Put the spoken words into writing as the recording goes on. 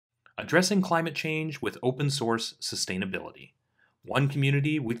Addressing Climate Change with Open Source Sustainability. One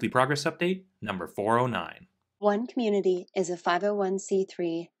Community Weekly Progress Update, number 409. One Community is a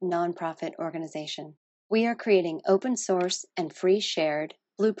 501c3 nonprofit organization. We are creating open source and free shared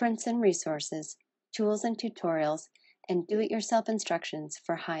blueprints and resources, tools and tutorials, and do-it-yourself instructions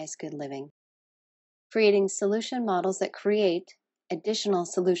for highest good living. Creating solution models that create additional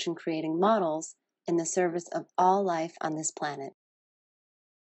solution creating models in the service of all life on this planet.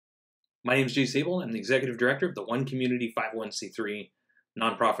 My name is Jay Sable. I'm the Executive Director of the One Community 501c3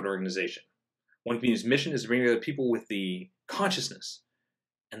 nonprofit organization. One Community's mission is to bring together people with the consciousness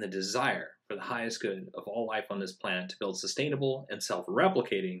and the desire for the highest good of all life on this planet to build sustainable and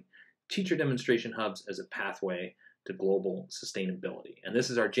self-replicating teacher demonstration hubs as a pathway to global sustainability. And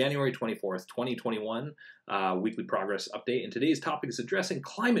this is our January 24th, 2021 weekly progress update. And today's topic is addressing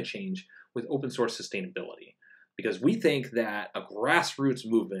climate change with open source sustainability. Because we think that a grassroots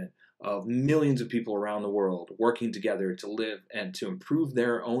movement of millions of people around the world working together to live and to improve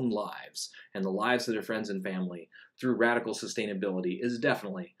their own lives and the lives of their friends and family through radical sustainability is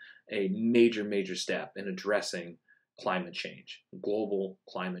definitely a major, major step in addressing climate change, global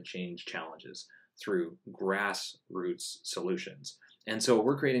climate change challenges through grassroots solutions. And so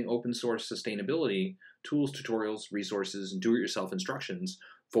we're creating open source sustainability tools, tutorials, resources, and do-it-yourself instructions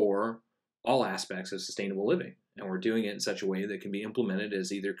for all aspects of sustainable living. And we're doing it in such a way that can be implemented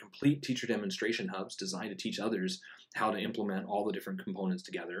as either complete teacher demonstration hubs designed to teach others how to implement all the different components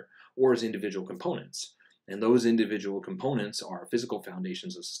together, or as individual components. And those individual components are physical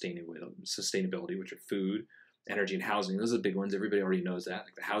foundations of sustainability, which are food, energy, and housing. Those are the big ones. Everybody already knows that.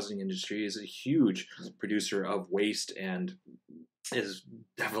 Like the housing industry is a huge producer of waste and is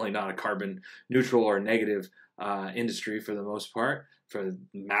definitely not a carbon neutral or negative industry for the most part, for the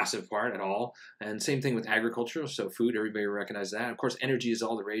massive part at all. And same thing with agriculture. So food, everybody recognizes that. Of course, energy is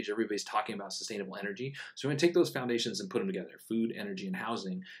all the rage. Everybody's talking about sustainable energy. So we're going to take those foundations and put them together, food, energy, and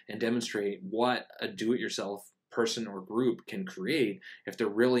housing, and demonstrate what a do-it-yourself person or group can create if they're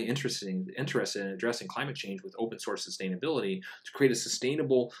really interested in addressing climate change with open source sustainability to create a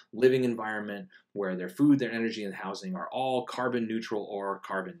sustainable living environment where their food, their energy, and housing are all carbon neutral or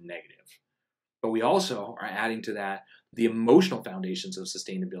carbon negative. But we also are adding to that the emotional foundations of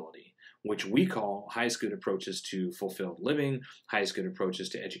sustainability, which we call highest good approaches to fulfilled living, highest good approaches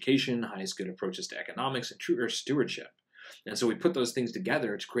to education, highest good approaches to economics, and true stewardship. And so we put those things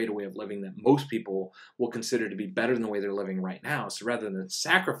together to create a way of living that most people will consider to be better than the way they're living right now. So rather than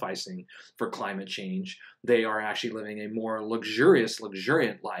sacrificing for climate change, they are actually living a more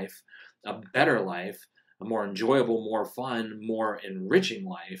luxuriant life, a better life, a more enjoyable, more fun, more enriching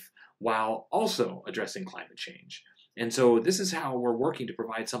life, while also addressing climate change. And so this is how we're working to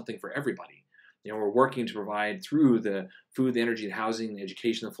provide something for everybody. You know, we're working to provide through the food, the energy, the housing, the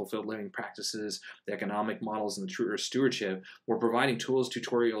education, the fulfilled living practices, the economic models, and the true earth stewardship. We're providing tools,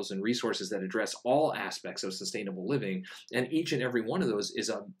 tutorials, and resources that address all aspects of sustainable living. And each and every one of those is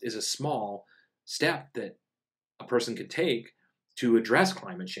a small step that a person could take to address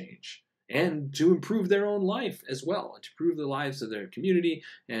climate change and to improve their own life as well, and to improve the lives of their community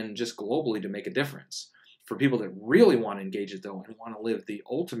and just globally to make a difference. For people that really want to engage it, though, and want to live the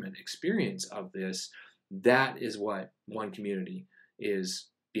ultimate experience of this, that is what One Community is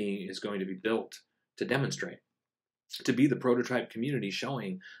going to be built to demonstrate, to be the prototype community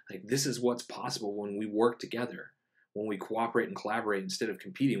showing like this is what's possible when we work together, when we cooperate and collaborate instead of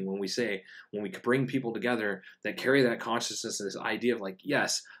competing, when we bring people together that carry that consciousness and this idea of like,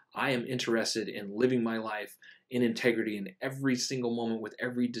 yes, I am interested in living my life in integrity in every single moment with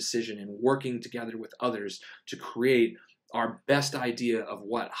every decision and working together with others to create our best idea of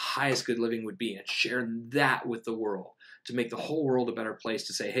what highest good living would be and share that with the world to make the whole world a better place,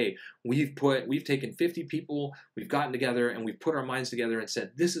 to say, hey, we've taken 50 people, we've gotten together and we've put our minds together and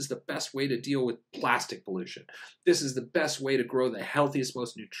said, this is the best way to deal with plastic pollution. This is the best way to grow the healthiest,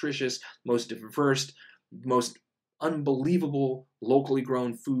 most nutritious, most diverse, most unbelievable locally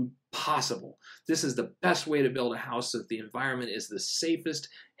grown food possible. This is the best way to build a house so that the environment is the safest,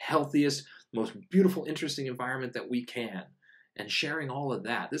 healthiest, most beautiful, interesting environment that we can. And sharing all of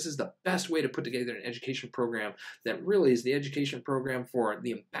that. This is the best way to put together an education program that really is the education program for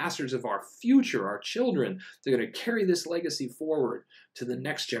the ambassadors of our future, our children. They're going to carry this legacy forward to the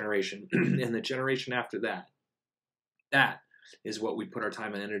next generation and the generation after that. That is what we put our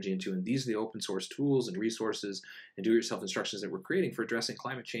time and energy into. And these are the open source tools and resources and do-it-yourself instructions that we're creating for addressing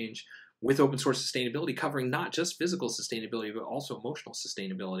climate change with open source sustainability, covering not just physical sustainability, but also emotional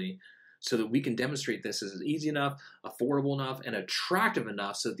sustainability, so that we can demonstrate this as easy enough, affordable enough, and attractive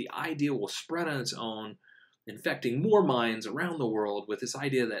enough so that the idea will spread on its own infecting more minds around the world with this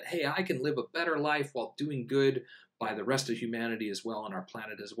idea that, hey, I can live a better life while doing good by the rest of humanity as well and our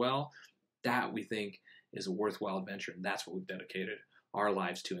planet as well, that we think is a worthwhile adventure, and that's what we've dedicated our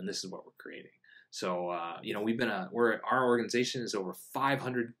lives to, and this is what we're creating. So, our organization is over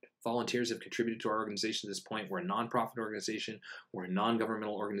 500 volunteers have contributed to our organization at this point. We're a nonprofit organization. We're a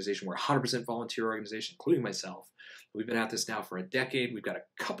non-governmental organization. We're a 100% volunteer organization, including myself. We've been at this now for a decade. We've got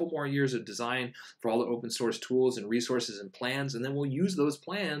a couple more years of design for all the open source tools and resources and plans, and then we'll use those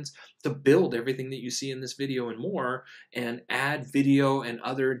plans to build everything that you see in this video and more, and add video and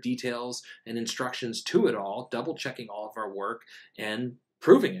other details and instructions to it all, double checking all of our work and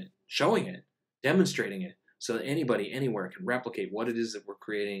proving it, showing it, demonstrating it, so that anybody anywhere can replicate what it is that we're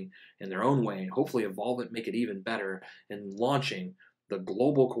creating in their own way, and hopefully evolve it, make it even better, and launching the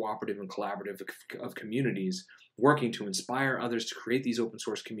global cooperative and collaborative of communities working to inspire others to create these open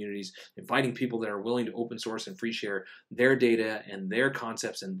source communities, inviting people that are willing to open source and free share their data and their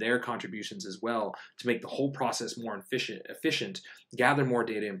concepts and their contributions as well to make the whole process more efficient, gather more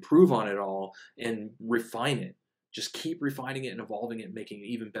data, improve on it all, and refine it. Just keep refining it and evolving it, making it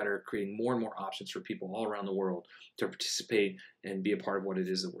even better, creating more and more options for people all around the world to participate and be a part of what it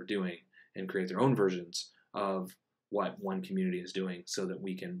is that we're doing and create their own versions of what one community is doing so that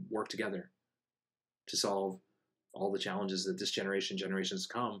we can work together to solve all the challenges that this generation, generations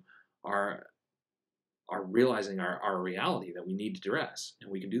to come are realizing are a reality that we need to address.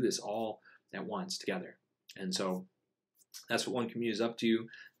 And we can do this all at once together. And so that's what One Community is up to.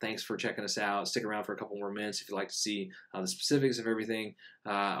 Thanks for checking us out. Stick around for a couple more minutes if you'd like to see the specifics of everything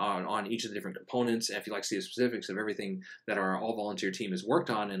on each of the different components. And if you'd like to see the specifics of everything that our all-volunteer team has worked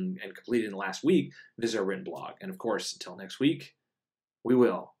on and completed in the last week, visit our written blog. And of course, until next week, we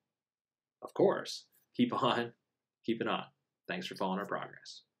will, of course, keep on keeping on. Thanks for following our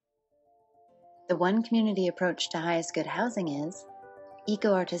progress. The One Community approach to highest good housing is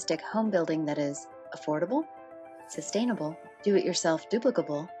eco-artistic home building that is affordable, sustainable, do-it-yourself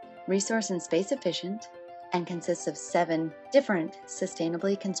duplicable, resource and space efficient, and consists of 7 different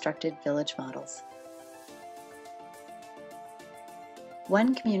sustainably constructed village models.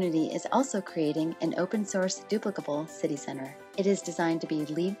 One Community is also creating an open-source duplicable city center. It is designed to be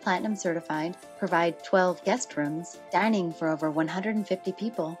LEED Platinum certified, provide 12 guest rooms, dining for over 150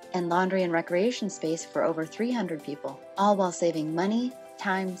 people, and laundry and recreation space for over 300 people, all while saving money,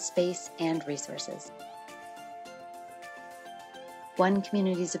 time, space, and resources. One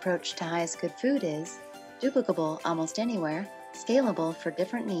Community's approach to highest good food is duplicable almost anywhere, scalable for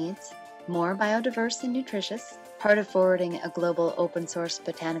different needs, more biodiverse and nutritious, part of forwarding a global open-source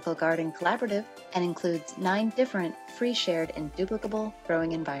botanical garden collaborative, and includes 9 different free shared and duplicable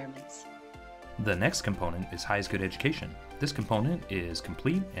growing environments. The next component is highest good education. This component is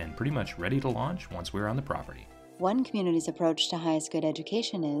complete and pretty much ready to launch once we're on the property. One Community's approach to highest good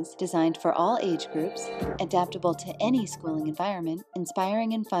education is designed for all age groups, adaptable to any schooling environment,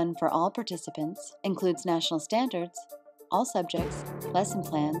 inspiring and fun for all participants, includes national standards, all subjects, lesson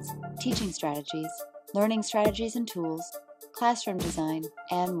plans, teaching strategies, learning strategies and tools, classroom design,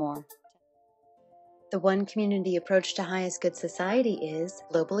 and more. The One Community approach to highest good society is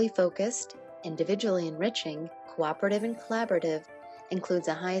globally focused, individually enriching, cooperative and collaborative, includes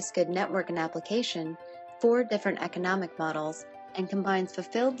a highest good network and application, 4 different economic models, and combines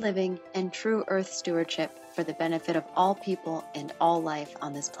fulfilled living and true earth stewardship for the benefit of all people and all life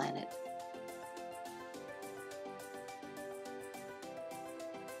on this planet.